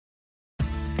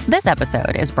This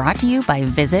episode is brought to you by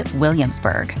Visit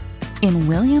Williamsburg. In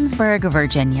Williamsburg,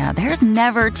 Virginia, there's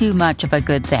never too much of a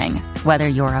good thing. Whether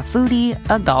you're a foodie,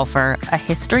 a golfer, a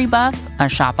history buff, a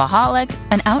shopaholic,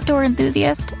 an outdoor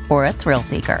enthusiast, or a thrill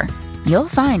seeker, you'll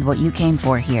find what you came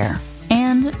for here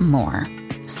and more.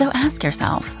 So ask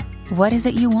yourself, what is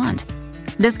it you want?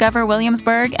 Discover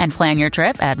Williamsburg and plan your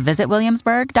trip at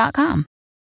visitwilliamsburg.com.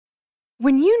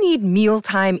 When you need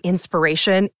mealtime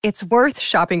inspiration, it's worth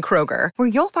shopping Kroger, where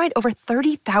you'll find over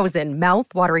 30,000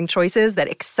 mouth-watering choices that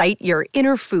excite your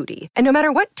inner foodie. And no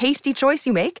matter what tasty choice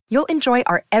you make, you'll enjoy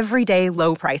our everyday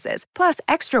low prices, plus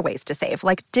extra ways to save,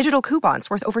 like digital coupons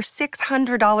worth over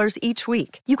 $600 each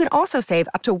week. You can also save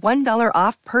up to $1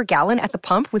 off per gallon at the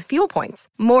pump with fuel points.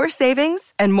 More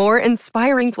savings and more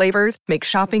inspiring flavors make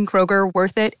shopping Kroger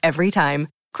worth it every time.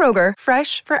 Kroger,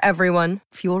 fresh for everyone.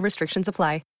 Fuel restrictions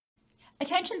apply.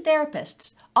 Attention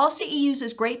therapists, All CEUs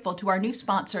is grateful to our new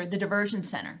sponsor, the Diversion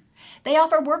Center. They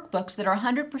offer workbooks that are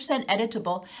 100%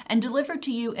 editable and delivered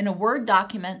to you in a Word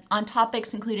document on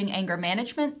topics including anger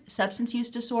management, substance use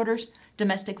disorders,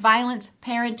 domestic violence,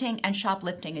 parenting, and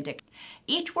shoplifting addiction.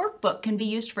 Each workbook can be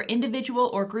used for individual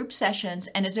or group sessions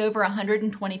and is over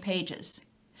 120 pages.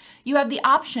 You have the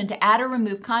option to add or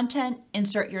remove content,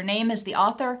 insert your name as the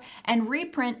author, and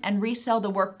reprint and resell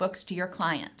the workbooks to your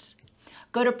clients.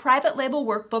 Go to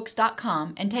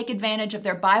privatelabelworkbooks.com and take advantage of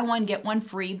their buy one, get one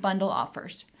free bundle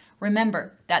offers.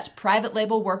 Remember, that's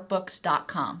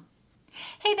privatelabelworkbooks.com.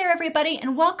 Hey there, everybody,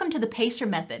 and welcome to the PACER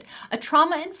Method, a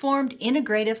trauma-informed,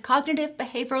 integrative, cognitive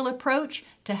behavioral approach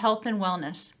to health and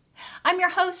wellness. I'm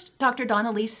your host, Dr.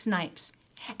 Dawn-Elise Snipes,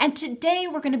 and today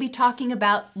we're going to be talking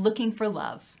about looking for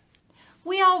love.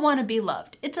 We all want to be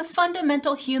loved. It's a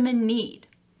fundamental human need.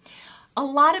 A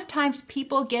lot of times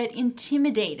people get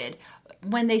intimidated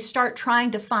when they start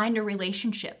trying to find a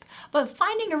relationship. But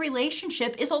finding a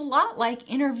relationship is a lot like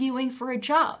interviewing for a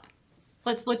job.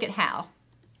 Let's look at how.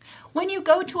 When you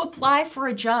go to apply for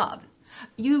a job,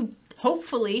 you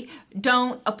hopefully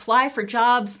don't apply for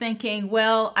jobs thinking,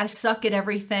 well, I suck at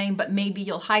everything, but maybe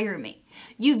you'll hire me.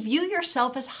 You view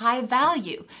yourself as high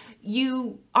value.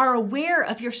 You are aware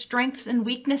of your strengths and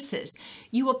weaknesses.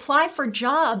 You apply for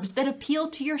jobs that appeal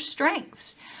to your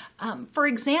strengths. For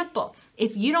example,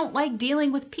 if you don't like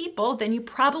dealing with people, then you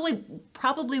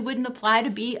probably wouldn't apply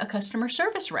to be a customer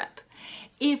service rep.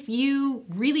 If you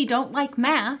really don't like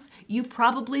math, you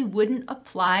probably wouldn't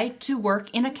apply to work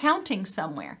in accounting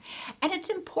somewhere. And it's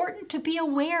important to be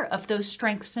aware of those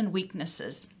strengths and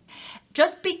weaknesses.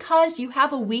 Just because you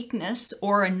have a weakness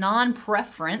or a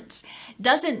non-preference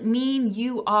doesn't mean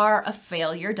you are a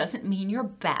failure, doesn't mean you're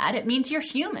bad. It means you're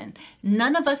human.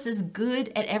 None of us is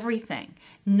good at everything.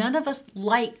 None of us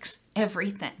likes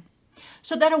everything.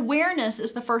 So that awareness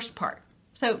is the first part.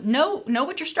 So know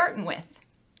what you're starting with.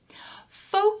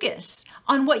 Focus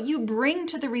on what you bring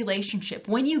to the relationship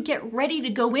when you get ready to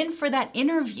go in for that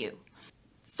interview.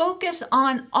 Focus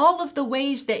on all of the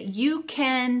ways that you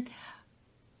can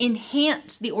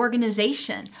enhance the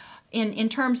organization in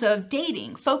terms of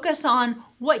dating. Focus on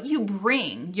what you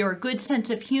bring, your good sense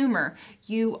of humor.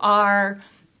 You are,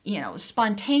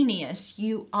 spontaneous.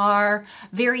 You are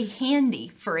very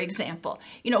handy, for example.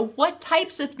 What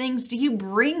types of things do you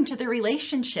bring to the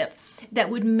relationship that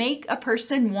would make a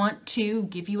person want to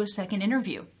give you a second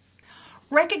interview?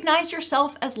 Recognize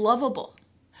yourself as lovable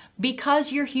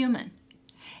because you're human.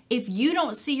 If you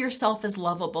don't see yourself as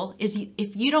lovable,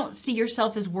 if you don't see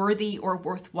yourself as worthy or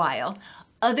worthwhile,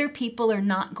 other people are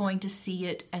not going to see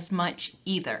it as much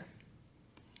either.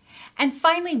 And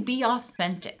finally, be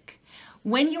authentic.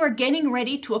 When you are getting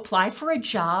ready to apply for a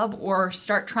job or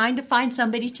start trying to find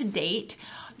somebody to date,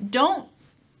 don't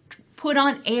put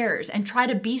on airs and try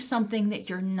to be something that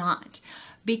you're not.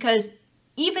 Because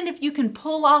even if you can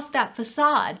pull off that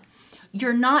facade,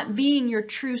 you're not being your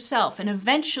true self, and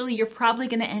eventually you're probably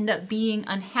going to end up being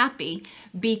unhappy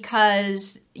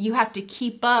because you have to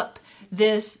keep up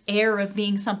this air of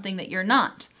being something that you're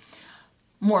not.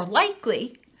 More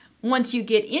likely, once you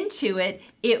get into it,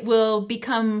 it will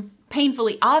become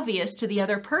painfully obvious to the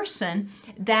other person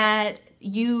that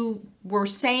you were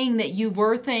saying that you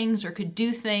were things or could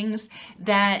do things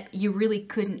that you really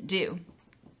couldn't do.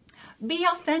 Be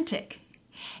authentic.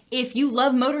 If you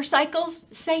love motorcycles,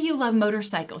 say you love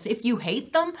motorcycles. If you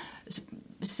hate them,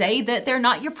 say that they're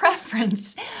not your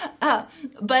preference.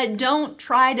 But don't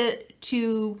try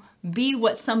to be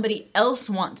what somebody else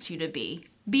wants you to be.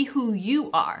 Be who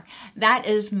you are. That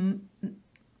is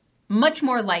much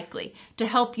more likely to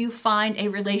help you find a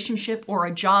relationship or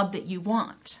a job that you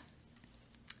want.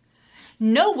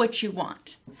 Know what you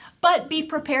want, but be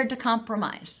prepared to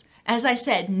compromise. As I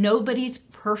said, nobody's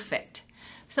perfect.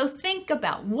 So think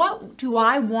about, what do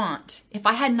I want? If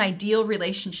I had an ideal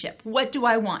relationship, what do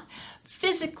I want?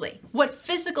 Physically, what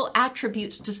physical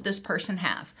attributes does this person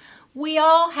have? We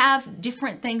all have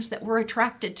different things that we're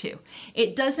attracted to.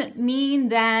 It doesn't mean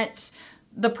that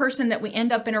the person that we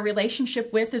end up in a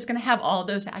relationship with is going to have all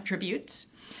those attributes,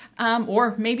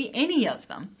 or maybe any of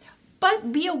them.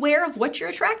 But be aware of what you're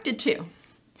attracted to.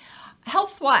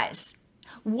 Health-wise,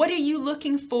 what are you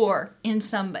looking for in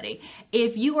somebody?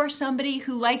 If you are somebody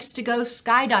who likes to go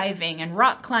skydiving and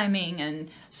rock climbing and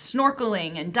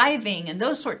snorkeling and diving and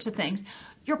those sorts of things,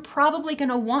 you're probably going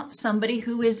to want somebody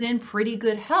who is in pretty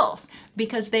good health,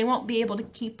 because they won't be able to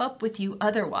keep up with you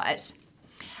otherwise.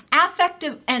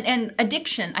 Affective and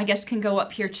addiction, I guess, can go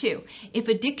up here too. If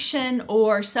addiction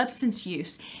or substance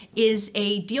use is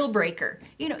a deal breaker,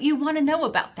 you want to know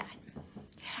about that.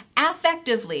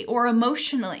 Affectively or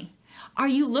emotionally, are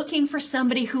you looking for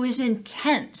somebody who is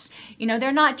intense?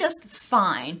 They're not just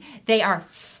fine, they are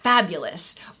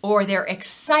fabulous, or they're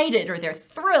excited, or they're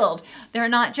thrilled. They're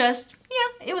not just,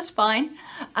 yeah, it was fine.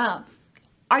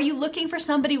 Are you looking for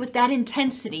somebody with that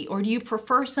intensity, or do you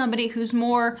prefer somebody who's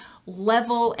more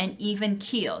level and even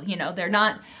keel?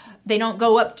 They don't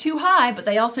go up too high, but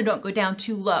they also don't go down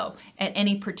too low at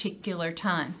any particular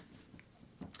time.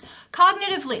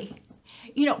 Cognitively,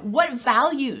 what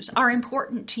values are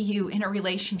important to you in a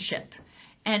relationship?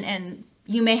 And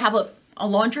you may have a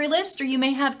laundry list, or you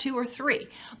may have 2 or 3,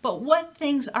 but what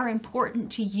things are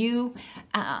important to you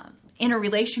in a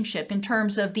relationship in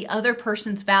terms of the other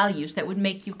person's values that would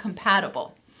make you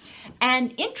compatible?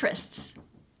 And interests.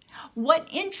 What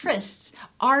interests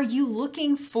are you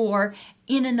looking for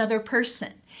in another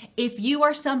person? If you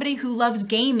are somebody who loves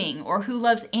gaming or who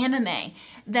loves anime,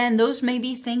 then those may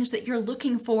be things that you're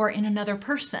looking for in another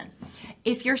person.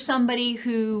 If you're somebody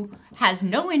who has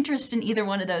no interest in either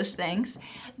one of those things,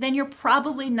 then you're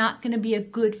probably not going to be a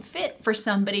good fit for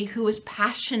somebody who is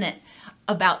passionate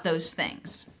about those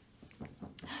things.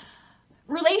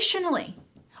 Relationally,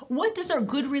 what does a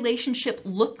good relationship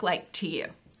look like to you?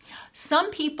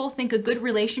 Some people think a good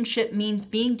relationship means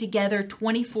being together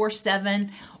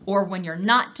 24/7, or when you're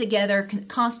not together,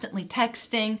 constantly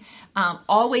texting,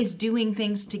 always doing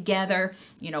things together.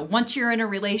 Once you're in a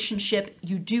relationship,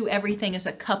 you do everything as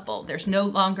a couple. There's no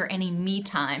longer any me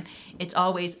time. It's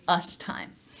always us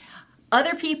time.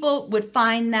 Other people would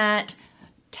find that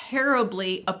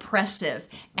terribly oppressive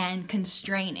and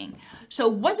constraining. So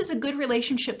what does a good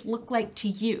relationship look like to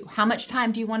you? How much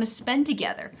time do you want to spend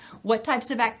together? What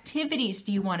types of activities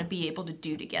do you want to be able to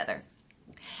do together?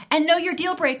 And know your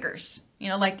deal breakers.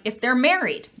 Like if they're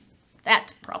married,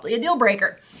 that's probably a deal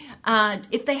breaker.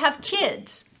 If they have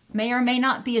kids, may or may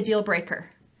not be a deal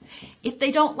breaker. If they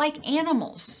don't like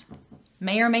animals,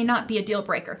 may or may not be a deal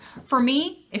breaker. For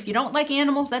me, if you don't like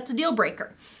animals, that's a deal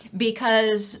breaker,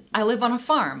 because I live on a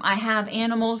farm. I have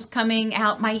animals coming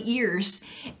out my ears,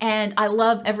 and I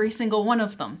love every single one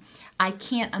of them. I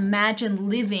can't imagine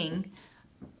living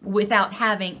without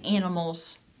having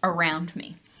animals around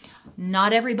me.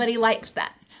 Not everybody likes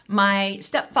that. My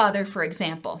stepfather, for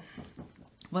example,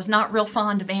 was not real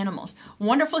fond of animals.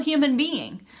 Wonderful human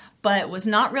being, but was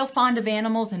not real fond of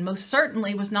animals, and most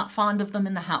certainly was not fond of them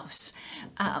in the house.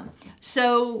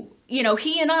 So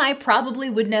he and I probably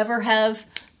would never have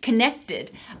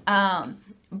connected. So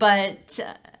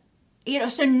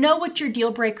know what your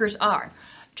deal breakers are.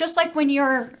 Just like when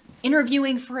you're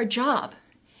interviewing for a job,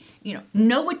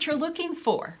 know what you're looking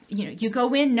for. You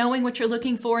go in knowing what you're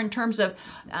looking for in terms of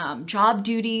job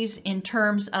duties, in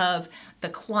terms of the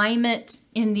climate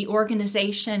in the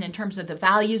organization, in terms of the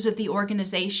values of the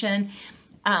organization,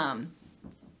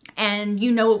 and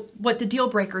you know what the deal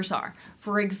breakers are.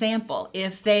 For example,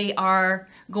 if they are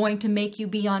going to make you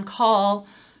be on call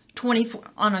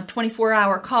on a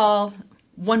 24-hour call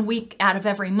 1 week out of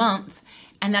every month,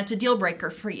 and that's a deal breaker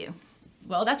for you.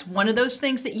 Well, that's one of those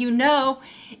things that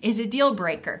is a deal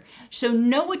breaker. So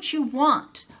know what you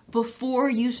want before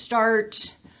you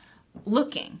start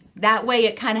looking. That way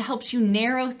it kind of helps you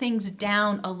narrow things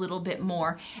down a little bit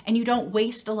more, and you don't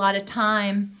waste a lot of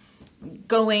time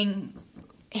going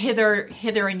hither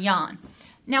and yon.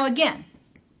 Now again,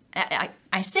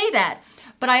 I say that,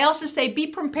 but I also say be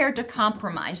prepared to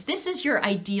compromise. This is your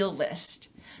ideal list.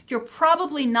 You're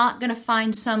probably not going to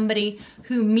find somebody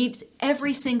who meets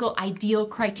every single ideal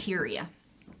criteria.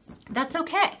 That's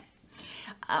okay.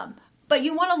 But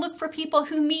you want to look for people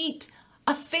who meet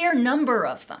a fair number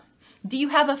of them. Do you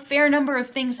have a fair number of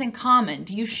things in common?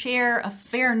 Do you share a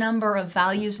fair number of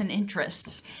values and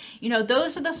interests?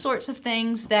 Those are the sorts of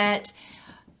things that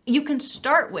you can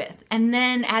start with. And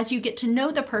then as you get to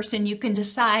know the person, you can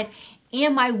decide,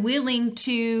 am I willing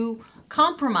to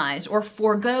compromise or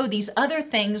forego these other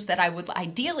things that I would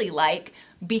ideally like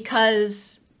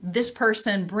because this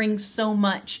person brings so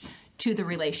much to the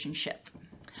relationship.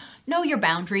 Know your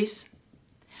boundaries.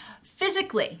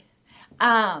 Physically,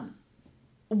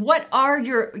 what are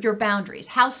your boundaries?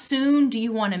 How soon do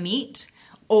you want to meet?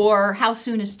 Or how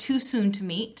soon is too soon to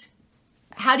meet?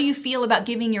 How do you feel about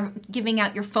giving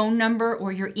out your phone number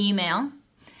or your email?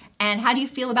 And how do you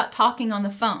feel about talking on the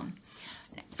phone?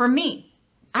 For me,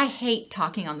 I hate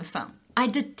talking on the phone. I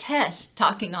detest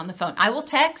talking on the phone. I will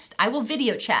text, I will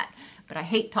video chat, but I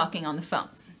hate talking on the phone.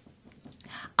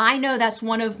 I know that's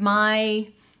one of my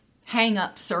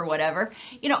hang-ups or whatever.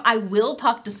 I will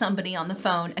talk to somebody on the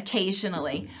phone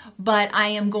occasionally, but I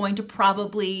am going to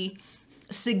probably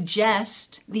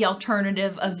suggest the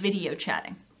alternative of video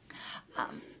chatting.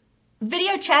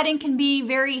 Video chatting can be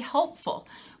very helpful,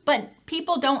 but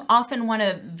people don't often want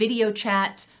to video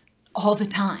chat all the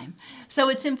time. So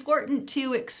it's important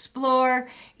to explore,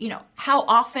 how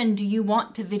often do you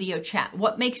want to video chat?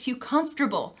 What makes you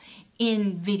comfortable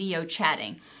in video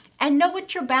chatting? And know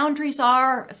what your boundaries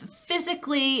are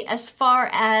physically as far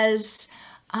as,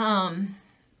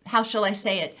 how shall I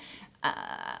say it,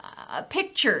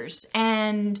 pictures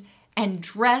and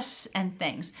dress and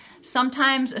things.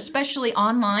 Sometimes, especially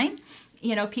online,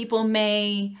 people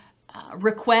may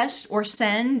request or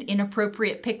send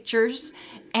inappropriate pictures,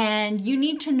 and you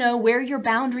need to know where your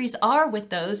boundaries are with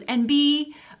those and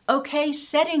be okay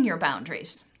setting your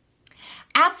boundaries.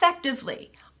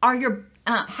 Affectively, are your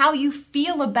how you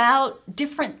feel about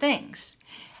different things.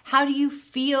 How do you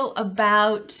feel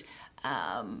about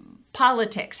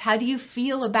politics? How do you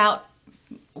feel about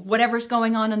whatever's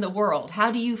going on in the world?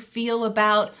 How do you feel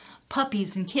about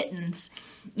puppies and kittens?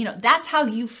 That's how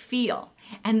you feel.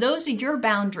 And those are your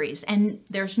boundaries. And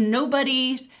there's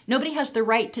nobody has the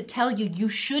right to tell you you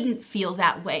shouldn't feel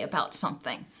that way about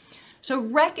something. So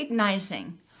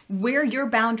recognizing where your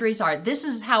boundaries are, this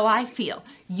is how I feel.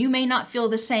 You may not feel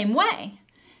the same way.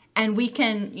 And we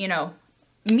can,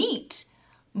 meet,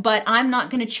 but I'm not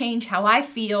going to change how I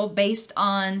feel based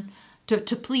on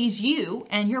to please you,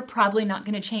 and you're probably not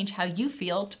going to change how you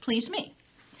feel to please me.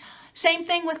 Same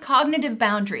thing with cognitive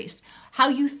boundaries, how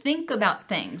you think about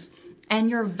things and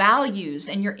your values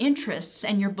and your interests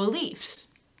and your beliefs.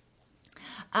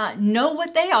 Know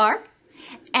what they are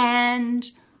and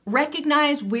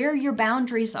recognize where your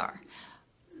boundaries are.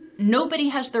 Nobody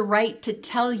has the right to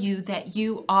tell you that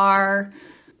your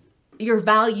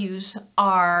values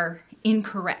are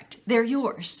incorrect. They're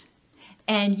yours.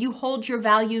 And you hold your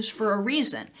values for a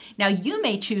reason. Now, you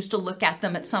may choose to look at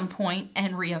them at some point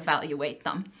and reevaluate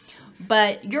them.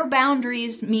 But your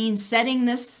boundaries mean setting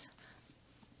this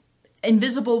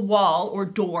invisible wall or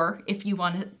door, if you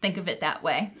want to think of it that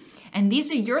way. And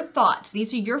these are your thoughts.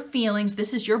 These are your feelings.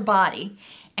 This is your body.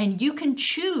 And you can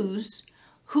choose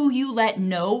who you let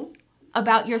know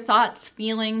about your thoughts,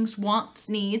 feelings, wants,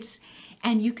 needs.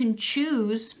 And you can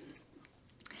choose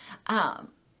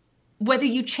whether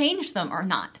you change them or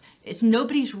not. It's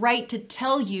nobody's right to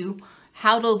tell you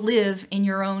how to live in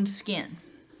your own skin.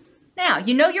 Now,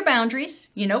 you know your boundaries,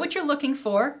 you know what you're looking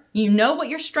for, you know what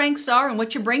your strengths are and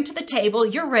what you bring to the table,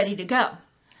 you're ready to go.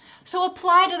 So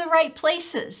apply to the right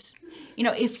places.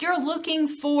 If you're looking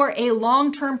for a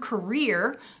long-term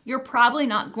career, you're probably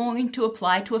not going to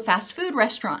apply to a fast food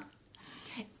restaurant.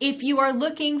 If you are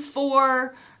looking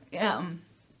for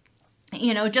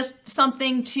just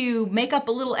something to make up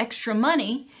a little extra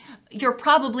money, you're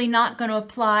probably not going to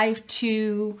apply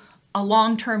to a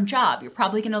long-term job. You're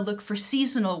probably going to look for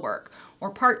seasonal work or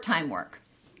part-time work.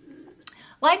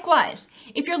 Likewise,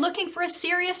 if you're looking for a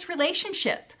serious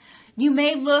relationship, you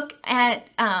may look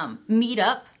at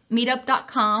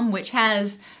meetup.com, which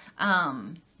has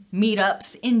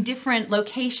meetups in different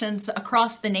locations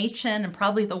across the nation and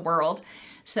probably the world.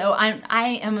 So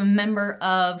I am a member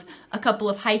of a couple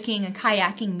of hiking and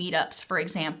kayaking meetups, for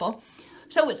example.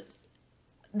 So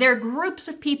there are groups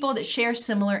of people that share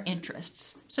similar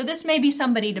interests. So this may be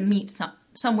somebody to meet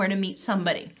somewhere to meet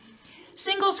somebody.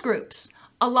 Singles groups.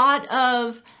 A lot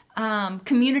of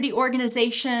community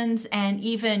organizations and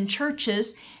even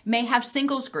churches may have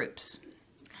singles groups.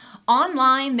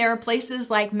 Online, there are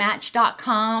places like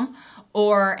Match.com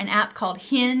or an app called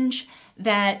Hinge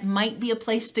that might be a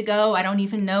place to go. I don't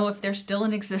even know if they're still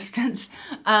in existence.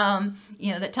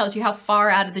 That tells you how far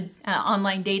out of the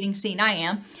online dating scene I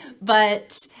am.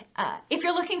 But if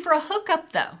you're looking for a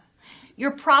hookup, though,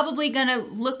 you're probably going to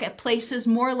look at places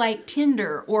more like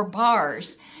Tinder or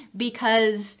bars,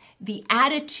 because the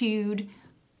attitude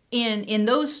in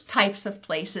those types of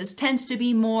places tends to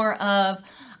be more of,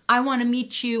 I want to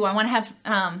meet you, I want to have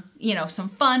some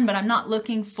fun, but I'm not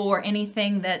looking for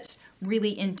anything that's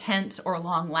really intense or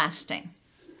long-lasting.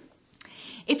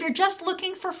 If you're just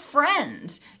looking for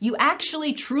friends, you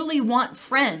actually truly want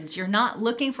friends, you're not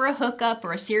looking for a hookup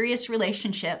or a serious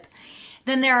relationship,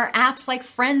 then there are apps like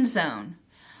Friendzone.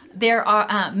 There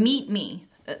are Meet Me.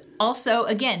 Also,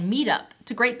 again, Meetup.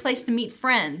 It's a great place to meet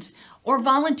friends. Or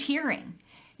volunteering.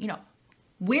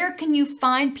 Where can you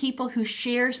find people who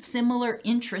share similar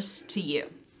interests to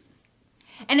you?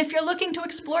 And if you're looking to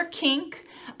explore kink,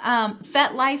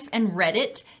 FetLife and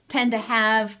Reddit tend to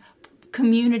have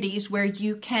communities where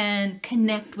you can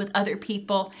connect with other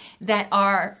people that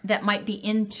might be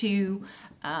into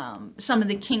some of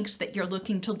the kinks that you're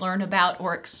looking to learn about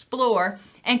or explore,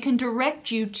 and can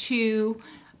direct you to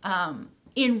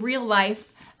in real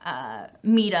life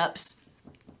meetups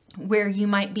where you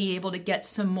might be able to get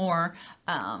some more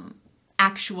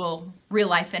actual real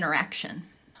life interaction.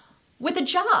 With a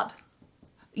job,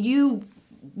 you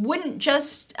wouldn't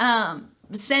just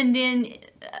send in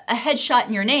a headshot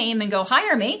in your name and go,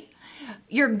 hire me.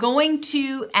 You're going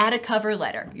to add a cover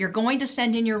letter. You're going to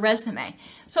send in your resume.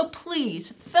 So please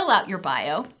fill out your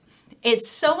bio. It's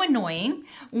so annoying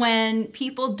when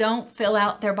people don't fill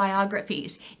out their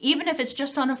biographies, even if it's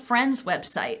just on a friend's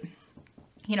website.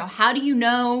 How do you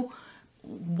know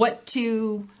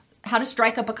how to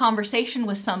strike up a conversation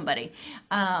with somebody?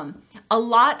 A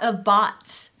lot of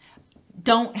bots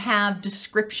don't have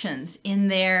descriptions in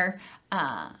their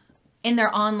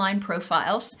online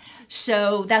profiles.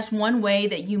 So that's one way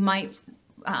that you might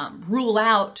rule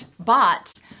out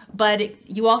bots, but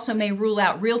you also may rule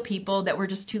out real people that were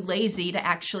just too lazy to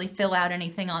actually fill out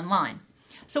anything online.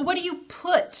 So what do you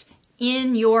put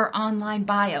in your online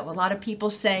bio? A lot of people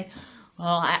say,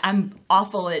 well, I'm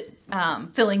awful at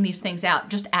filling these things out.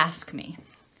 Just ask me.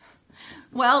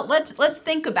 Well, let's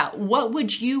think about what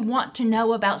would you want to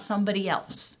know about somebody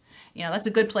else? That's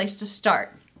a good place to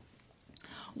start.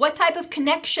 What type of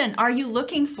connection are you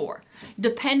looking for?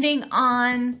 Depending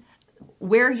on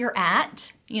where you're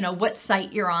at, what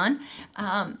site you're on,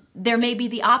 there may be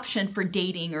the option for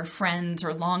dating or friends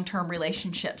or long-term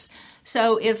relationships.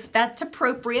 So if that's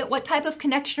appropriate, what type of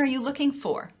connection are you looking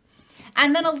for?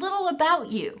 And then a little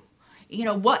about you.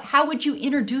 How would you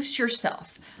introduce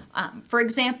yourself? For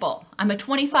example, I'm a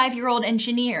 25-year-old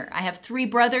engineer. I have 3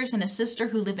 brothers and a sister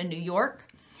who live in New York.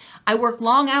 I work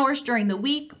long hours during the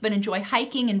week, but enjoy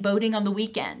hiking and boating on the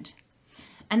weekend.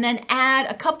 And then add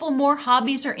a couple more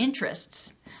hobbies or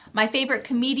interests. My favorite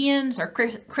comedians are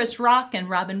Chris Rock and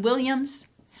Robin Williams.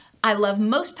 I love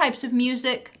most types of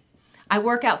music. I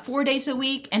work out 4 days a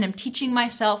week and am teaching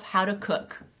myself how to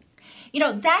cook.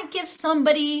 That gives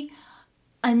somebody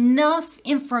enough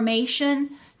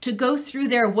information to go through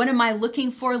their what am I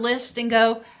looking for list and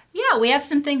go, yeah, we have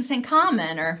some things in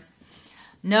common, or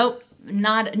nope,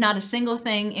 not a single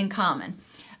thing in common.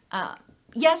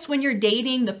 Yes, when you're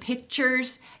dating, the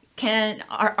pictures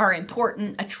are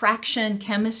important. Attraction,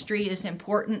 chemistry is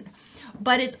important.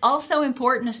 But it's also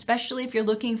important, especially if you're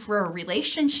looking for a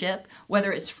relationship,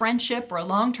 whether it's friendship or a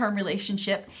long-term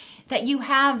relationship, that you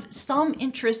have some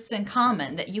interests in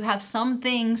common, that you have some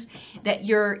things that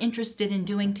you're interested in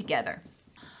doing together.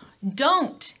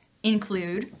 Don't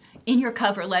include in your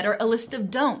cover letter a list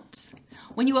of don'ts.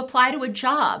 When you apply to a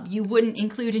job, you wouldn't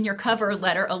include in your cover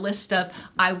letter a list of,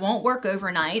 I won't work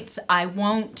overnights, I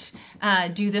won't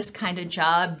do this kind of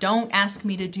job, don't ask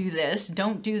me to do this,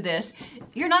 don't do this.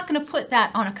 You're not going to put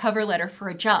that on a cover letter for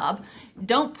a job.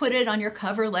 Don't put it on your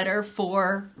cover letter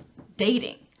for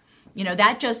dating.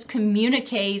 That just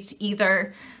communicates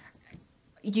either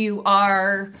you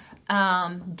are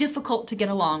difficult to get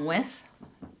along with,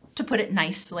 to put it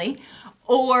nicely,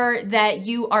 or that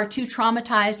you are too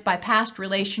traumatized by past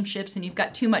relationships and you've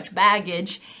got too much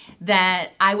baggage that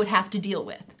I would have to deal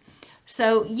with.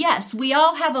 So yes, we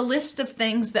all have a list of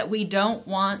things that we don't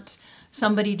want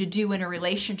somebody to do in a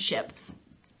relationship.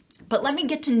 But let me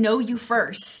get to know you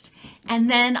first, and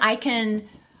then I can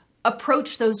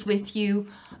approach those with you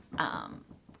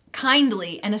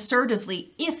kindly and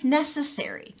assertively if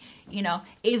necessary.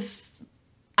 If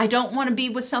I don't want to be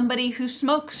with somebody who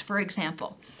smokes, for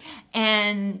example,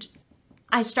 and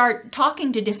I start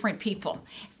talking to different people,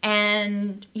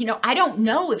 and I don't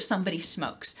know if somebody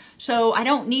smokes, so I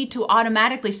don't need to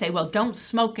automatically say, well, don't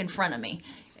smoke in front of me.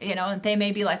 And they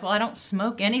may be like, well, I don't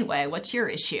smoke anyway, what's your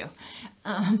issue?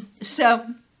 So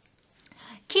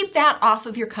keep that off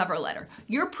of your cover letter.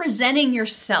 You're presenting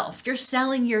yourself, you're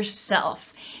selling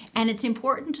yourself, and it's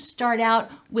important to start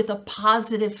out with a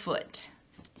positive foot.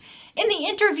 In the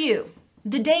interview,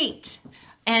 the date,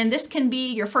 and this can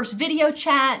be your first video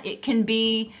chat, it can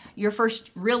be your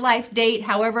first real life date,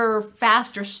 however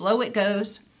fast or slow it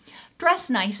goes, dress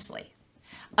nicely.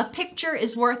 A picture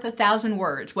is worth 1,000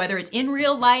 words, whether it's in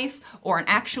real life or an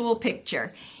actual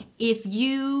picture. If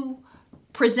you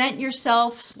present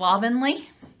yourself slovenly,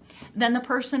 then the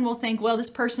person will think, well, this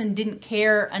person didn't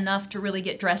care enough to really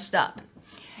get dressed up.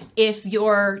 If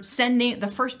you're sending, the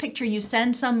first picture you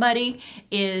send somebody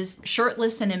is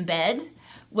shirtless and in bed,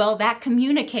 well, that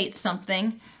communicates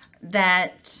something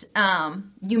that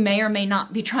you may or may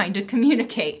not be trying to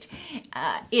communicate.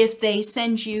 If they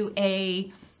send you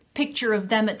a picture of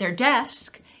them at their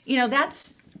desk,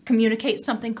 that's communicates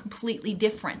something completely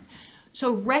different.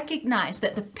 So recognize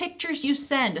that the pictures you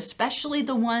send, especially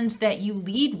the ones that you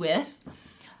lead with,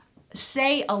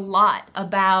 say a lot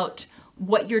about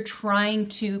what you're trying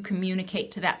to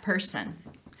communicate to that person.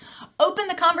 Open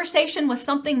the conversation with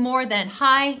something more than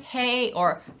hi, hey,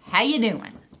 or how you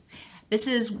doing. This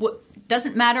is what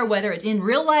doesn't matter whether it's in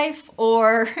real life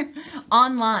or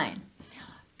online.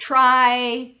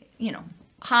 Try,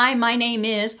 hi, my name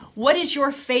is, what is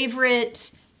your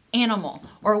favorite animal?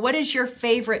 Or what is your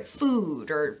favorite food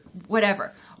or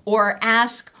whatever? Or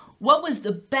ask, what was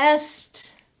the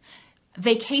best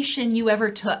vacation you ever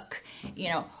took?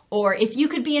 Or if you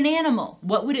could be an animal,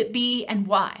 what would it be and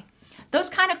why? Those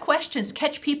kind of questions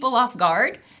catch people off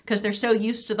guard because they're so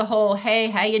used to the whole, hey,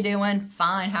 how you doing?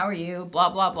 Fine, how are you? Blah,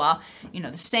 blah, blah.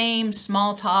 The same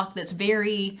small talk that's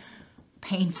very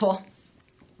painful.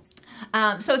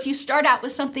 So if you start out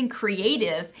with something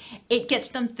creative, it gets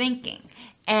them thinking.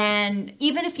 And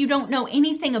even if you don't know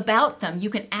anything about them, you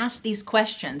can ask these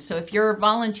questions. So if you're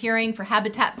volunteering for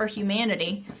Habitat for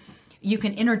Humanity, you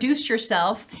can introduce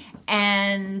yourself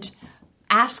and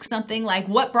ask something like,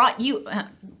 what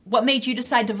made you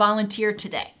decide to volunteer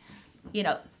today?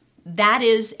 That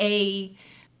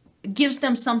gives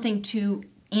them something to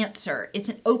answer. It's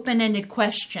an open-ended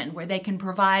question where they can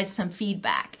provide some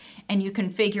feedback, and you can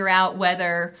figure out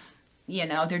whether,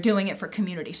 they're doing it for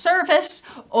community service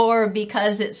or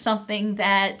because it's something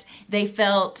that they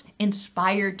felt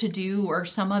inspired to do or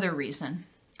some other reason.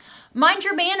 Mind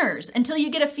your manners until you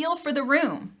get a feel for the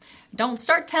room. Don't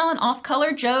start telling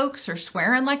off-color jokes or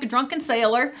swearing like a drunken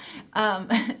sailor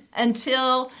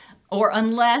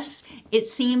unless it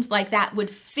seems like that would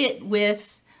fit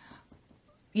with,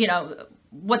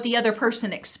 what the other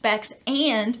person expects,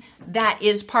 and that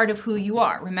is part of who you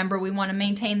are. Remember, we want to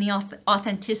maintain the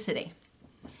authenticity.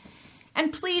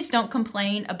 And please don't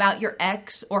complain about your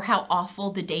ex or how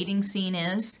awful the dating scene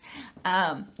is.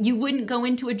 You wouldn't go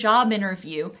into a job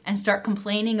interview and start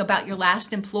complaining about your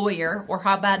last employer or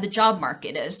how bad the job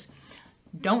market is.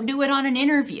 Don't do it on an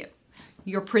interview.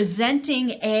 You're presenting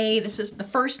this is the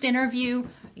first interview,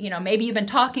 maybe you've been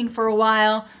talking for a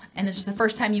while and this is the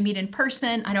first time you meet in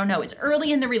person. I don't know, it's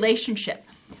early in the relationship.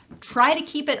 Try to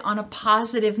keep it on a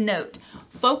positive note.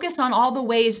 Focus on all the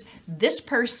ways this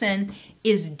person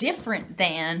is different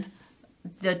than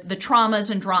the traumas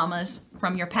and dramas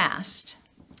from your past.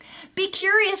 Be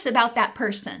curious about that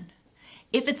person.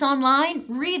 If it's online,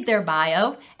 read their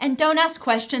bio and don't ask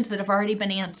questions that have already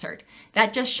been answered.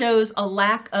 That just shows a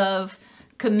lack of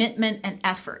commitment and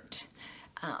effort.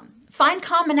 Find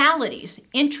commonalities,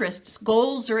 interests,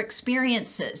 goals, or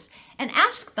experiences, and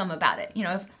ask them about it.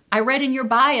 If I read in your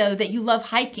bio that you love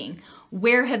hiking,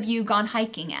 where have you gone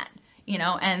hiking at?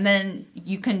 And then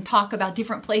you can talk about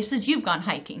different places you've gone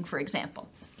hiking, for example.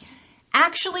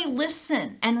 Actually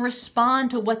listen and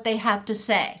respond to what they have to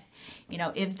say.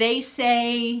 If they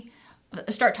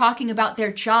start talking about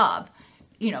their job,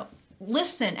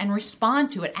 listen and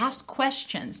respond to it. Ask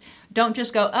questions. Don't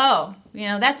just go, oh,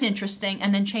 that's interesting,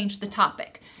 and then change the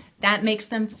topic. That makes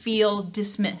them feel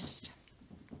dismissed.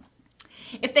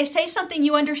 If they say something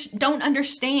you don't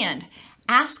understand,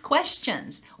 ask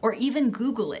questions or even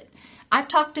Google it. I've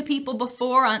talked to people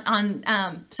before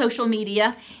on social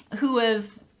media who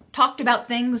have talked about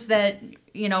things that,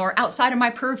 are outside of my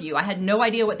purview. I had no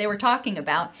idea what they were talking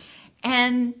about.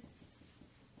 And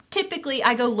typically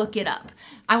I go look it up.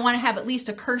 I want to have at least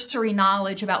a cursory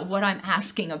knowledge about what I'm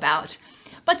asking about.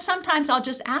 But sometimes I'll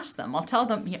just ask them. I'll tell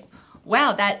them,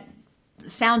 wow, that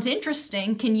sounds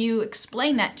interesting. Can you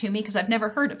explain that to me? Because I've never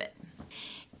heard of it.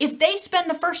 If they spend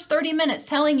the first 30 minutes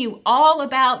telling you all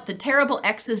about the terrible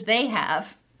exes they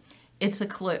have, it's a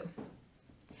clue.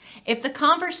 If the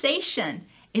conversation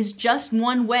is just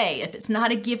one way, if it's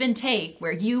not a give and take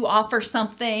where you offer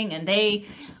something and they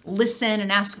listen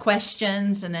and ask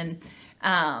questions and then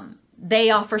they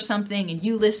offer something and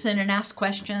you listen and ask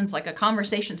questions like a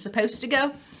conversation's supposed to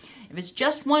go, if it's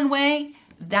just one way,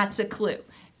 that's a clue.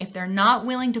 If they're not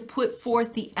willing to put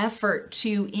forth the effort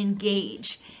to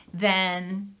engage,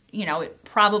 then, it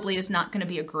probably is not going to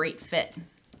be a great fit.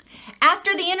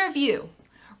 After the interview,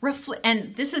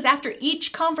 And this is after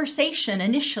each conversation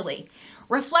initially.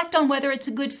 Reflect on whether it's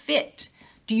a good fit.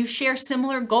 Do you share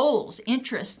similar goals,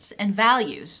 interests, and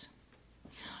values?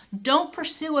 Don't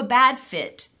pursue a bad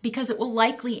fit because it will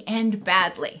likely end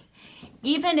badly.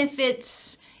 Even if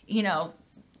it's,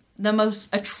 the most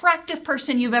attractive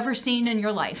person you've ever seen in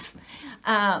your life.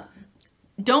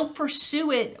 Don't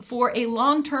pursue it for a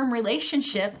long-term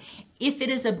relationship if it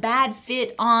is a bad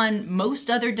fit on most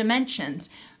other dimensions,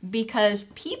 because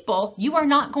you are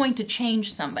not going to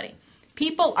change somebody.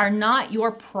 People are not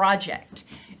your project.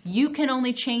 You can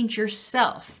only change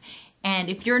yourself. And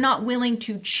if you're not willing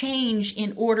to change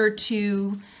in order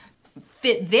to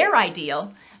fit their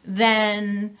ideal,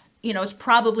 then, it's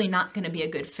probably not going to be a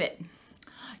good fit.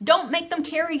 Don't make them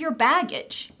carry your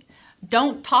baggage.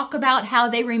 Don't talk about how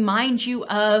they remind you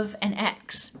of an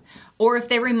ex. Or if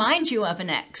they remind you of an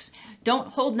ex, don't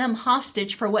hold them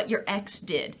hostage for what your ex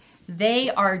did. They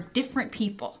are different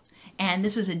people, and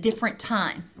this is a different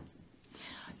time.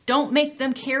 Don't make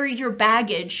them carry your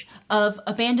baggage of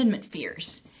abandonment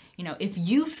fears. If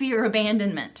you fear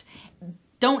abandonment,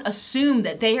 don't assume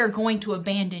that they are going to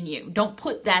abandon you. Don't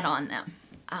put that on them.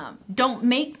 Don't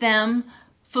make them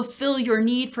fulfill your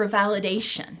need for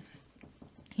validation.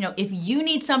 If you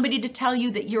need somebody to tell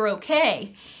you that you're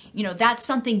okay, that's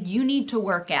something you need to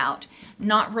work out,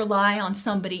 not rely on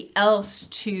somebody else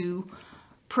to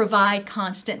provide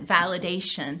constant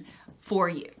validation for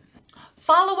you.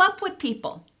 Follow up with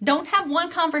people. Don't have one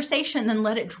conversation, then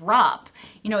let it drop.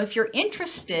 If you're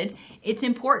interested, it's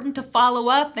important to follow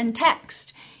up and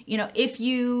text. If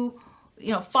you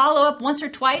follow up once or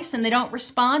twice and they don't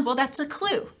respond, well, that's a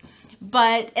clue.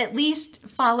 But at least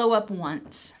follow up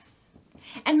once.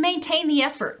 And maintain the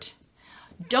effort.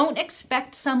 Don't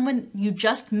expect someone you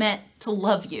just met to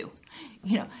love you.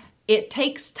 It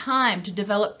takes time to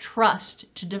develop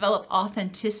trust, to develop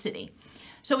authenticity.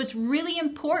 So it's really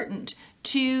important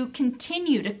to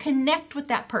continue to connect with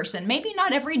that person. Maybe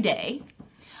not every day,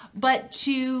 but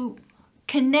to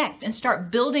connect and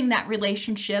start building that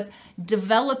relationship,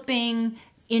 developing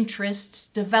interests,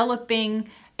 developing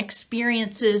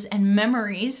experiences and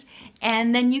memories,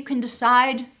 and then you can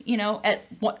decide, at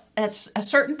a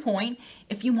certain point,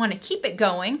 if you want to keep it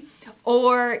going,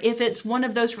 or if it's one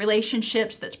of those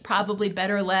relationships that's probably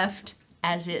better left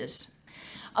as is.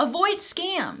 Avoid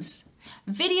scams.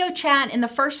 Video chat in the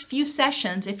first few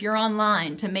sessions if you're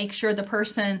online to make sure the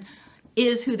person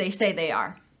is who they say they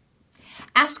are.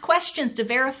 Ask questions to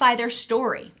verify their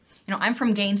story. I'm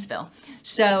from Gainesville.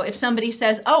 So if somebody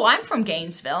says, "Oh, I'm from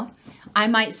Gainesville," I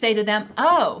might say to them,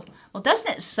 "Oh, well,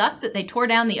 doesn't it suck that they tore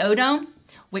down the O-Dome?"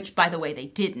 Which, by the way, they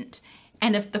didn't.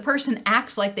 And if the person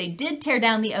acts like they did tear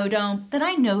down the O-Dome, then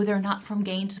I know they're not from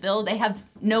Gainesville. They have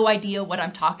no idea what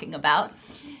I'm talking about.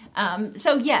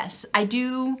 So yes, I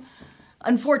do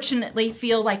unfortunately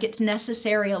feel like it's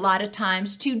necessary a lot of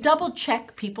times to double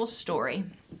check people's story.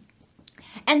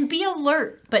 And be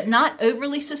alert, but not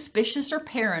overly suspicious or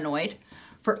paranoid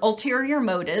for ulterior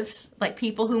motives, like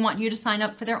people who want you to sign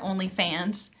up for their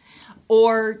OnlyFans,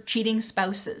 or cheating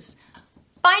spouses.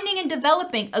 Finding and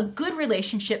developing a good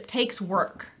relationship takes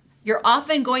work. You're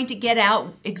often going to get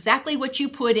out exactly what you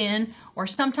put in, or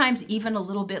sometimes even a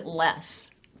little bit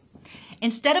less.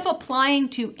 Instead of applying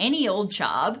to any old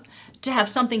job to have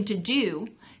something to do,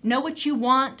 know what you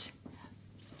want,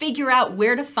 figure out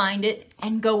where to find it,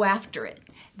 and go after it.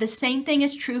 The same thing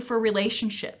is true for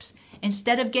relationships.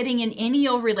 Instead of getting in any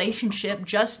old relationship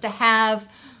just to have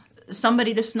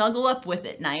somebody to snuggle up with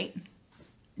at night,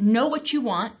 know what you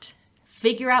want,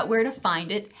 figure out where to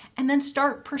find it, and then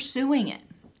start pursuing it.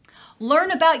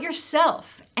 Learn about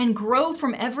yourself and grow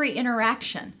from every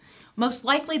interaction. Most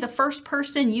likely the first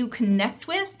person you connect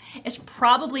with is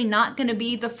probably not going to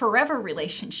be the forever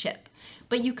relationship,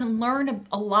 but you can learn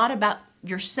a lot about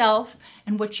yourself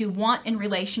and what you want in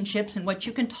relationships and what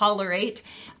you can tolerate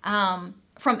from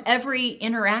every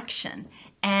interaction.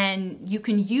 And you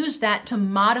can use that to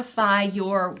modify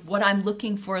your what I'm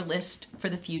looking for list for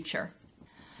the future.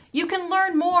 You can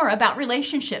learn more about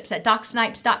relationships at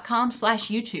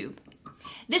DocSnipes.com/YouTube.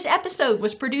 This episode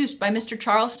was produced by Mr.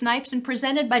 Charles Snipes and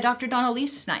presented by Dr.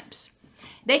 Dawn-Elise Snipes.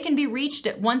 They can be reached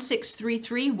at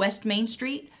 1633 West Main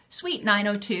Street, Suite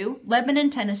 902, Lebanon,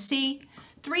 Tennessee,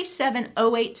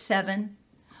 37087,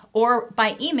 or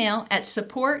by email at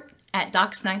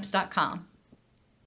support@DocSnipes.com.